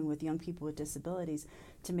we're doing with young people with disabilities,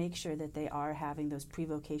 to make sure that they are having those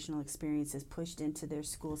pre-vocational experiences pushed into their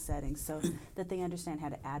school settings so that they understand how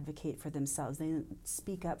to advocate for themselves. They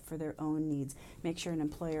speak up for their own needs, make sure an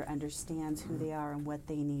employer understands who they are and what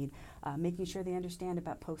they need, making sure they understand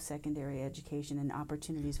about post-secondary education and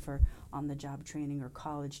opportunities for on-the-job training or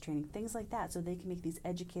college training, things like that, so they can make these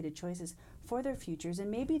educated choices for their futures.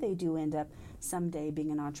 And maybe they do end up someday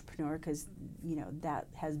being an entrepreneur because, that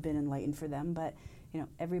has been enlightened for them. But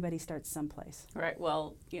everybody starts someplace. Right.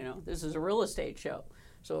 Well, this is a real estate show.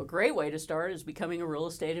 So a great way to start is becoming a real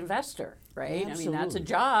estate investor, right? Absolutely. That's a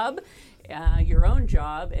job, your own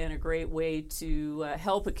job, and a great way to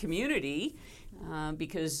help a community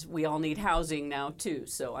because we all need housing now, too.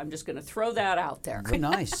 So I'm just going to throw that out there. Very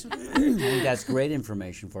nice. I think that's great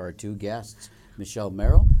information for our two guests, Michelle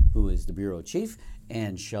Merrill, who is the Bureau Chief,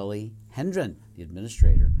 and Shelley Hendren, the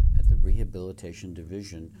Administrator at the Rehabilitation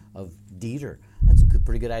Division of Dieter. That's a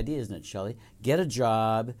pretty good idea, isn't it, Shelley? Get a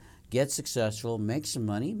job, get successful, make some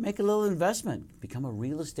money, make a little investment, become a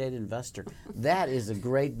real estate investor. That is a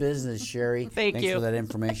great business, Sherry. Thanks for that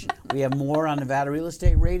information. We have more on Nevada Real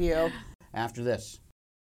Estate Radio after this.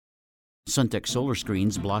 Suntech solar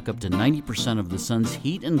screens block up to 90% of the sun's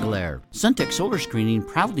heat and glare. Suntech solar screening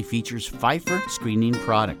proudly features Pfeiffer screening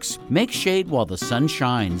products. Make shade while the sun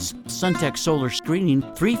shines. Suntech solar screening,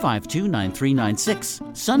 352-9396.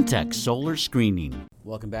 Suntech solar screening.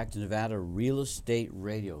 Welcome back to Nevada Real Estate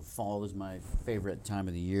Radio. Fall is my favorite time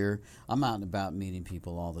of the year. I'm out and about meeting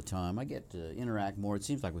people all the time. I get to interact more, it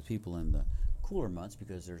seems like, with people in the cooler months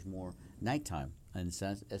because there's more nighttime. In a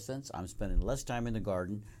sense, I'm spending less time in the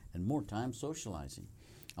garden and more time socializing.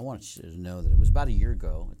 I want you to know that it was about a year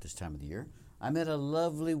ago at this time of the year, I met a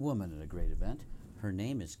lovely woman at a great event. Her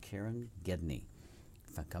name is Karen Gedney.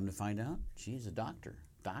 If I come to find out, she's a doctor.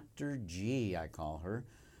 Dr. G, I call her.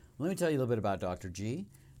 Let me tell you a little bit about Dr. G.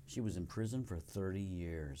 She was in prison for 30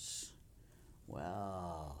 years.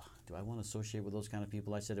 Well, do I want to associate with those kind of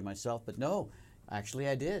people? I said to myself, but no, actually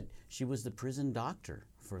I did. She was the prison doctor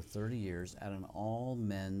for 30 years at an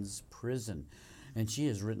all-men's prison. and she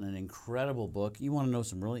has written an incredible book. You want to know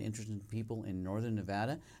some really interesting people in Northern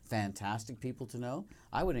Nevada, fantastic people to know?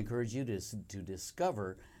 I would encourage you to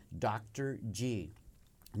discover Dr. G.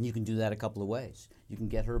 And you can do that a couple of ways. You can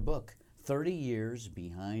get her book, 30 Years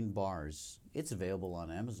Behind Bars. It's available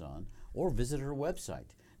on Amazon, or visit her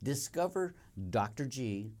website,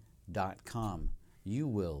 discoverdrg.com. You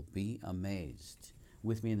will be amazed.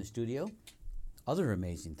 With me in the studio, other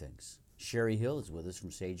amazing things. Sherry Hill is with us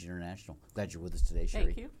from Sage International. Glad you're with us today,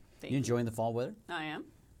 Sherry. Thank you. You enjoying the fall weather? I am.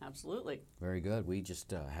 Absolutely. Very good. We just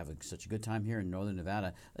have such a good time here in Northern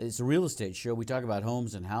Nevada. It's a real estate show. We talk about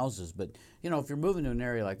homes and houses, but if you're moving to an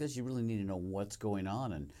area like this, you really need to know what's going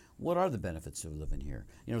on and what are the benefits of living here.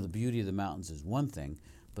 The beauty of the mountains is one thing,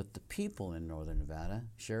 but the people in Northern Nevada,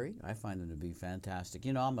 Sherry, I find them to be fantastic.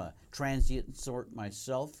 I'm a transient sort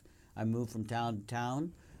myself. I move from town to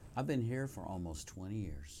town. I've been here for almost 20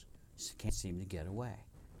 years. Just can't seem to get away.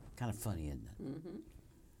 Kind of funny, isn't it? Mm-hmm.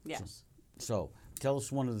 Yes. So tell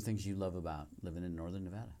us one of the things you love about living in Northern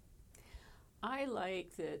Nevada. I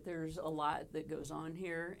like that there's a lot that goes on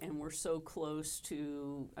here, and we're so close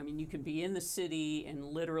to, you can be in the city, and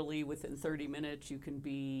literally within 30 minutes you can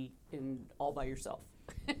be all by yourself.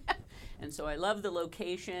 And so I love the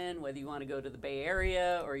location, whether you want to go to the Bay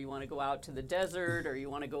Area or you want to go out to the desert or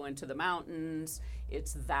you want to go into the mountains,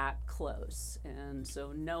 it's that close. And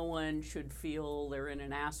so no one should feel they're in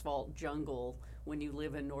an asphalt jungle when you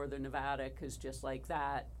live in Northern Nevada, because just like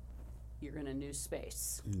that, you're in a new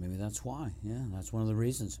space. Maybe that's why. Yeah, that's one of the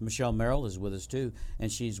reasons. Michelle Merrill is with us too,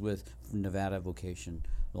 and she's with Nevada Vocational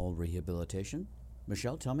Rehabilitation.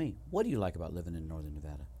 Michelle, tell me, what do you like about living in Northern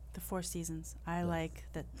Nevada? The 4 seasons. I like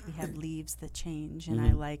that we have leaves that change, and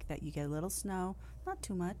I like that you get a little snow, not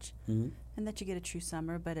too much, and that you get a true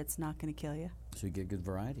summer, but it's not going to kill you. So you get good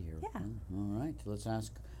variety here. Yeah. All right. Let's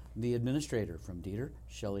ask the administrator from Dieter,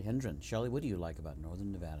 Shelley Hendren. Shelley, what do you like about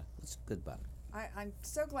Northern Nevada? What's good about it? I'm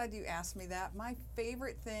so glad you asked me that. My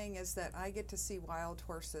favorite thing is that I get to see wild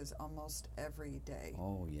horses almost every day.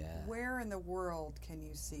 Oh, yeah. Where in the world can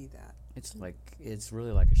you see that? It's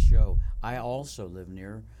really like a show. I also live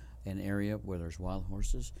near an area where there's wild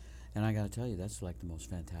horses, and I got to tell you, that's like the most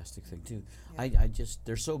fantastic thing too. Yeah.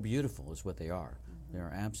 They're so beautiful is what they are.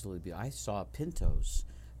 They're absolutely beautiful. I saw pintos,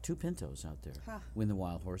 2 pintos out there with the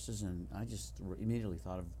wild horses, and I just immediately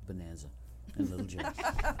thought of Bonanza and Little Joe.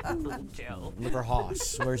 Little Joe. Liver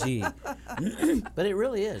Hoss, where's he? But it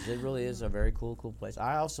really is a very cool place.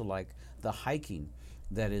 I also like the hiking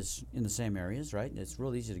that is in the same areas, right? It's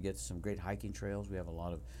real easy to get to some great hiking trails. We have a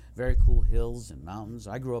lot of very cool hills and mountains.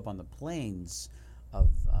 I grew up on the plains of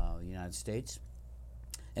the United States,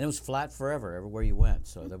 and it was flat forever, everywhere you went,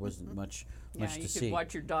 so there wasn't much to see. You could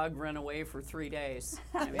watch your dog run away for 3 days.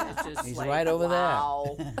 It's just He's like, right over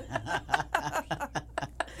wow. there.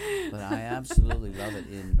 But I absolutely love it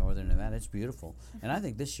in Northern Nevada. It's beautiful. And I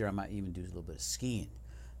think this year I might even do a little bit of skiing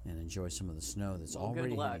and enjoy some of the snow that's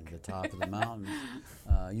already hitting the top of the mountain.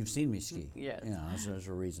 You've seen me ski. Yes. Yeah, there's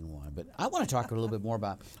a reason why. But I want to talk a little bit more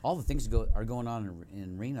about all the things that are going on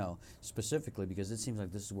in Reno specifically, because it seems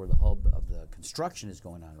like this is where the hub of the construction is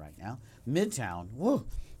going on right now. Midtown, whoa,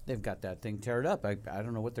 they've got that thing teared up. I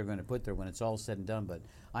don't know what they're going to put there when it's all said and done, but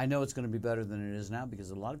I know it's going to be better than it is now because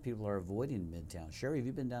a lot of people are avoiding Midtown. Sherry, have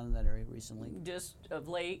you been down in that area recently? Just of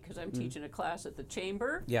late, because I'm teaching a class at the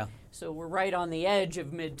Chamber. Yeah. So we're right on the edge of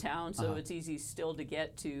Midtown, so it's easy still to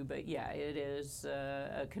get to. But yeah, it is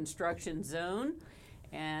a construction zone.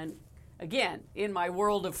 And again, in my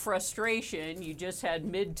world of frustration, you just had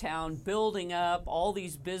Midtown building up, all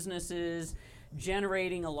these businesses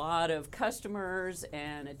generating a lot of customers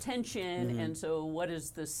and attention. And so what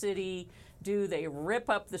does the city do? They rip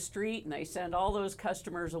up the street and they send all those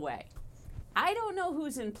customers away. I don't know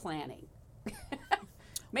who's in planning.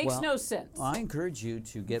 Makes no sense. Well, I encourage you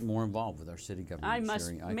to get more involved with our city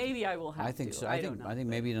government. Maybe I will have to. I think so. I don't know, I think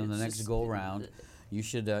maybe on the next go around, you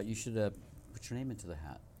should put your name into the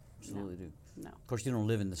hat. Absolutely do. No. Of course, you don't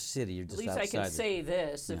live in the city. You're just outside. At least I can say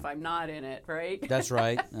this if I'm not in it, right? That's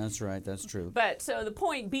right. That's right. That's true. But so the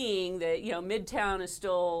point being that Midtown is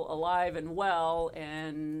still alive and well,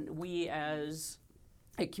 and we as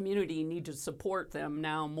a community need to support them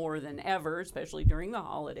now more than ever, especially during the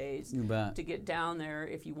holidays, to get down there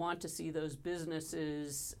if you want to see those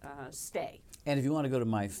businesses stay. And if you want to go to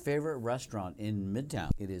my favorite restaurant in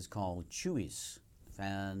Midtown, it is called Chewy's.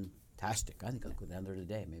 Fantastic. I think I'll go down there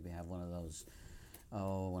today. Maybe have one of those.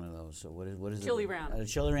 Oh, one of those. So what is it? Chiliano.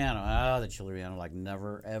 Chiliano. The Chiliano like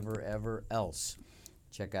never, ever, ever else.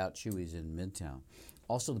 Check out Chewy's in Midtown.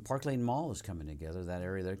 Also, the Park Lane Mall is coming together. That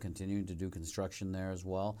area, they're continuing to do construction there as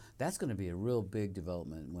well. That's going to be a real big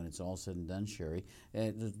development when it's all said and done, Sherry.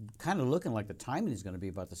 It's kind of looking like the timing is going to be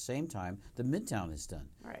about the same time the Midtown is done.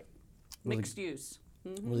 Right. Really- Mixed use.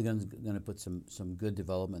 Really going to put some good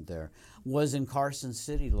development there. Was in Carson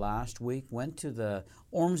City last week. Went to the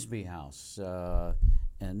Ormsby House,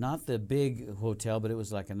 and not the big hotel, but it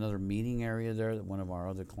was like another meeting area there that one of our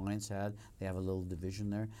other clients had. They have a little division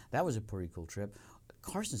there. That was a pretty cool trip.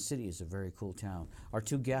 Carson City is a very cool town. Our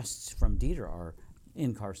two guests from Dieter are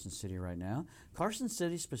in Carson City right now. Carson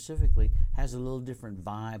City specifically has a little different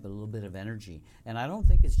vibe, a little bit of energy. And I don't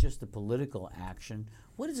think it's just the political action.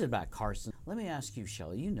 What is it about Carson? Let me ask you,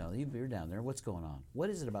 Shelley, you're down there. What's going on? What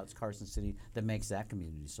is it about Carson City that makes that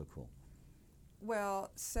community so cool? Well,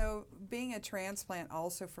 so being a transplant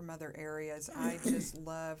also from other areas, I just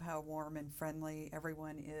love how warm and friendly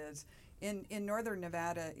everyone is. In northern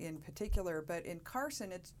Nevada in particular, but in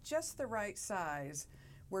Carson, it's just the right size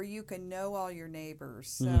where you can know all your neighbors.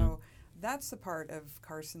 So that's the part of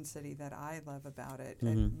Carson City that I love about it.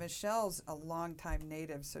 And Michelle's a longtime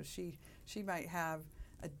native, so she might have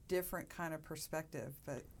a different kind of perspective.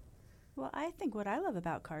 But Well, I think what I love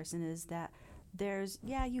about Carson is that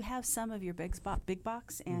you have some of your big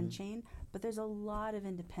box and chain, but there's a lot of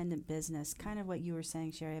independent business, kind of what you were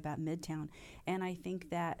saying, Sherry, about Midtown. And I think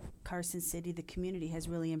that Carson City, the community, has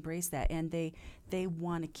really embraced that, and they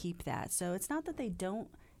want to keep that. So it's not that they don't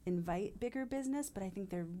invite bigger business, but I think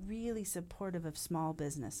they're really supportive of small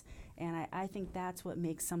business. And I think that's what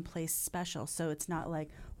makes some place special. So it's not like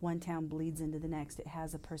one town bleeds into the next. It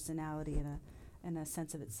has a personality and a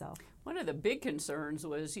sense of itself. One of the big concerns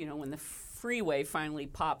was, when the freeway finally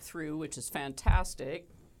popped through, which is fantastic,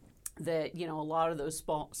 that, a lot of those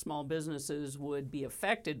small businesses would be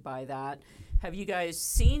affected by that. Have you guys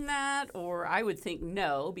seen that? Or I would think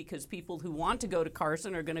no, because people who want to go to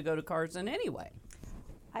Carson are going to go to Carson anyway.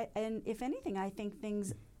 And if anything, I think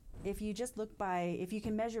things, if you just if you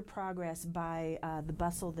can measure progress by the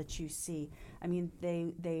bustle that you see, I mean,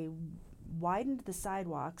 they widened the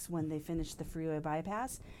sidewalks when they finished the freeway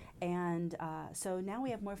bypass, and so now we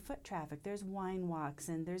have more foot traffic. There's wine walks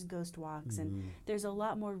and there's ghost walks, and there's a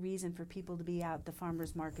lot more reason for people to be out, the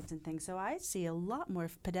farmers markets and things. So I see a lot more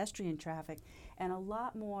pedestrian traffic and a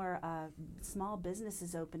lot more small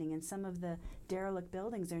businesses opening, and some of the derelict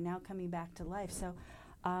buildings are now coming back to life. So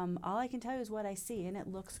all I can tell you is what I see, and it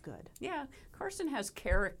looks good. Yeah, Carson has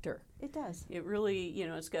character. It does. It really,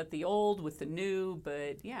 it's got the old with the new,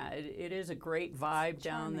 but yeah, it is a great vibe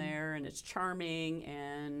down there, and it's charming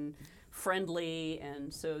and friendly.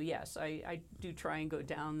 And so, yes, I do try and go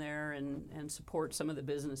down there and support some of the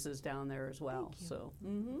businesses down there as well. So,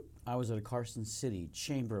 I was at a Carson City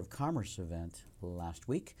Chamber of Commerce event last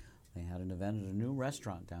week. They had an event at a new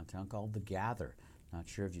restaurant downtown called The Gather. Not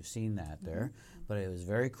sure if you've seen that there, but it was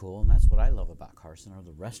very cool, and that's what I love about Carson are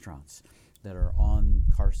the restaurants that are on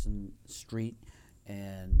Carson Street,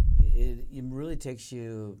 and it really takes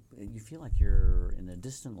you feel like you're in a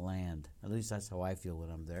distant land. At least that's how I feel when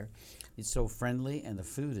I'm there. It's so friendly, and the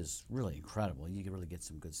food is really incredible. You can really get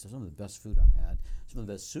some good stuff. Some of the best food I've had, some of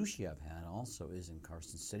the best sushi I've had also is in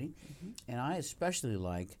Carson City, and I especially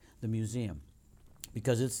like the museum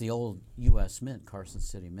because it's the old U.S. Mint, Carson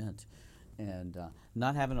City Mint. And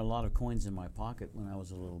not having a lot of coins in my pocket when I was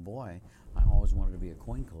a little boy, I always wanted to be a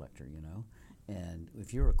coin collector, And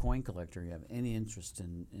if you're a coin collector, you have any interest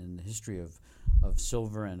in the history of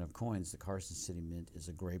silver and of coins, the Carson City Mint is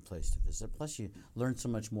a great place to visit. Plus, you learn so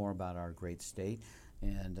much more about our great state,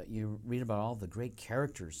 and you read about all the great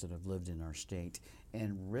characters that have lived in our state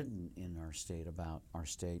and written in our state about our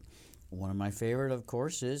state. One of my favorite, of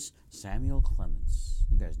course, is Samuel Clemens.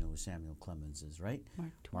 You guys know who Samuel Clemens is, right?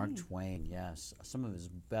 Mark Twain, yes. Some of his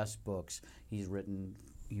best books he wrote,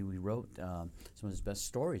 some of his best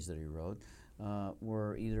stories that he wrote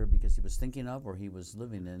were either because he was thinking of or he was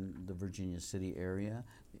living in the Virginia City area,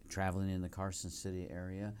 traveling in the Carson City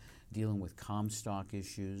area, dealing with Comstock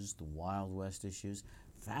issues, the Wild West issues.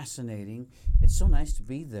 Fascinating. It's so nice to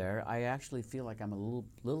be there. I actually feel like I'm a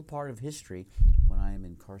little part of history when I am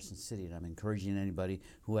in Carson City, and I'm encouraging anybody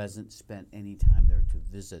who hasn't spent any time there to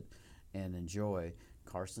visit and enjoy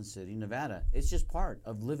Carson City, Nevada. It's just part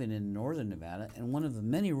of living in northern Nevada, and one of the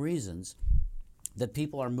many reasons that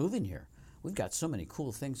people are moving here. We've got so many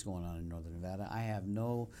cool things going on in northern Nevada. I have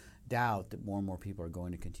no doubt that more and more people are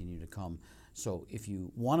going to continue to come. So if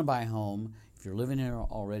you want to buy a home, if you're living here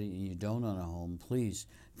already and you don't own a home, please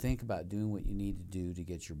think about doing what you need to do to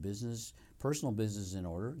get your personal business in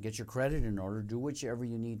order, get your credit in order, do whichever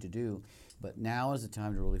you need to do. But now is the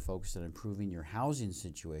time to really focus on improving your housing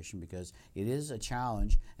situation, because it is a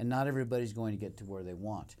challenge and not everybody's going to get to where they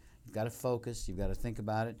want. You've got to focus. You've got to think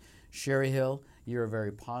about it. Sherry Hill, you're a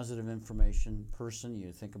very positive information person.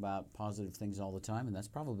 You think about positive things all the time, and that's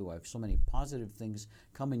probably why so many positive things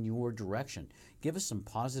come in your direction. Give us some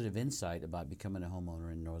positive insight about becoming a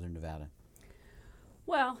homeowner in Northern Nevada.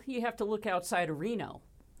 Well, you have to look outside of Reno.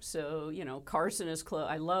 So, you know, Carson is close.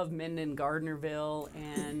 I love Minden, Gardnerville,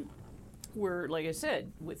 and we're, like I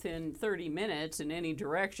said, within 30 minutes in any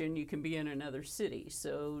direction, you can be in another city.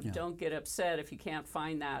 So don't get upset if you can't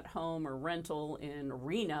find that home or rental in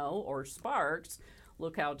Reno or Sparks.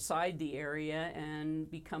 Look outside the area and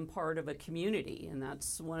become part of a community. And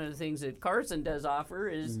that's one of the things that Carson does offer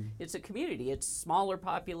is it's a community. It's smaller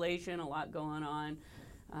population, a lot going on.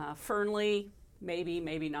 Fernley,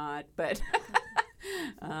 maybe not, but...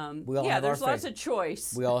 there's lots of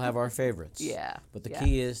choice. We all have our favorites. Yeah. But the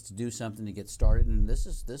key is to do something to get started, and this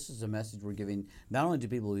is a message we're giving not only to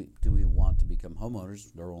people do we want to become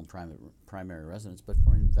homeowners, their own primary residence, but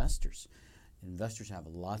for investors. Investors have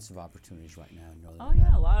lots of opportunities right now in Northern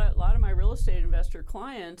Nevada. A lot of my real estate investor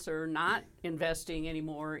clients are not investing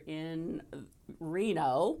anymore in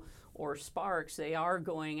Reno or Sparks. They are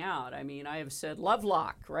going out. I mean, I have said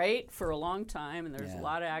Lovelock, right, for a long time, and there's a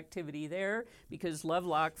lot of activity there because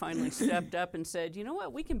Lovelock finally stepped up and said, you know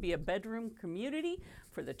what, we can be a bedroom community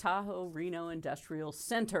for the Tahoe Reno Industrial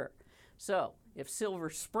Center. So if Silver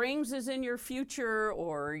Springs is in your future,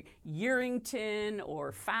 or Yerington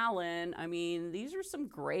or Fallon, I mean, these are some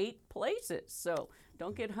great places. So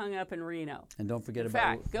don't get hung up in Reno. And don't forget in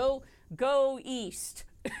fact, go east.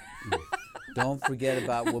 Don't forget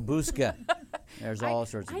about Wabusca. There's all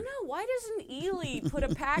sorts of... I know. Why doesn't Ely put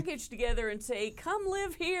a package together and say, come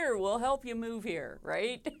live here, we'll help you move here,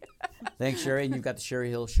 right? Thanks, Sherry. And you've got the Sherry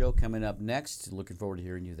Hill Show coming up next. Looking forward to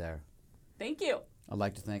hearing you there. Thank you. I'd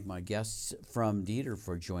like to thank my guests from Dieter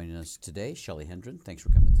for joining us today. Shelley Hendren, thanks for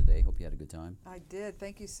coming today. Hope you had a good time. I did.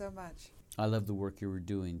 Thank you so much. I love the work you were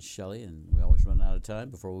doing, Shelley, and we always run out of time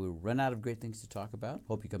before we run out of great things to talk about.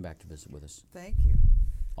 Hope you come back to visit with us. Thank you.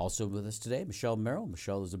 Also with us today, Michelle Merrill.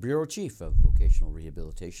 Michelle is the Bureau Chief of Vocational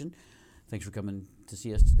Rehabilitation. Thanks for coming to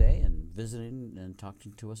see us today and visiting and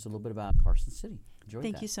talking to us a little bit about Carson City. Enjoyed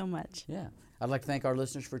Thank you so much. Yeah. I'd like to thank our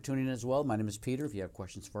listeners for tuning in as well. My name is Peter. If you have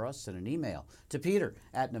questions for us, send an email to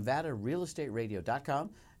peter@nevadarealestateradio.com,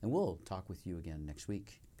 and we'll talk with you again next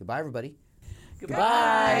week. Goodbye, everybody.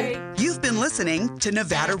 Goodbye. You've been listening to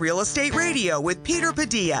Nevada Real Estate Radio with Peter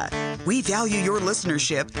Padilla. We value your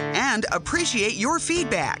listenership and appreciate your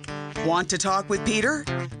feedback. Want to talk with Peter?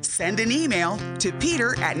 Send an email to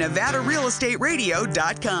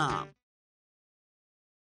peter@nevadarealestateradio.com.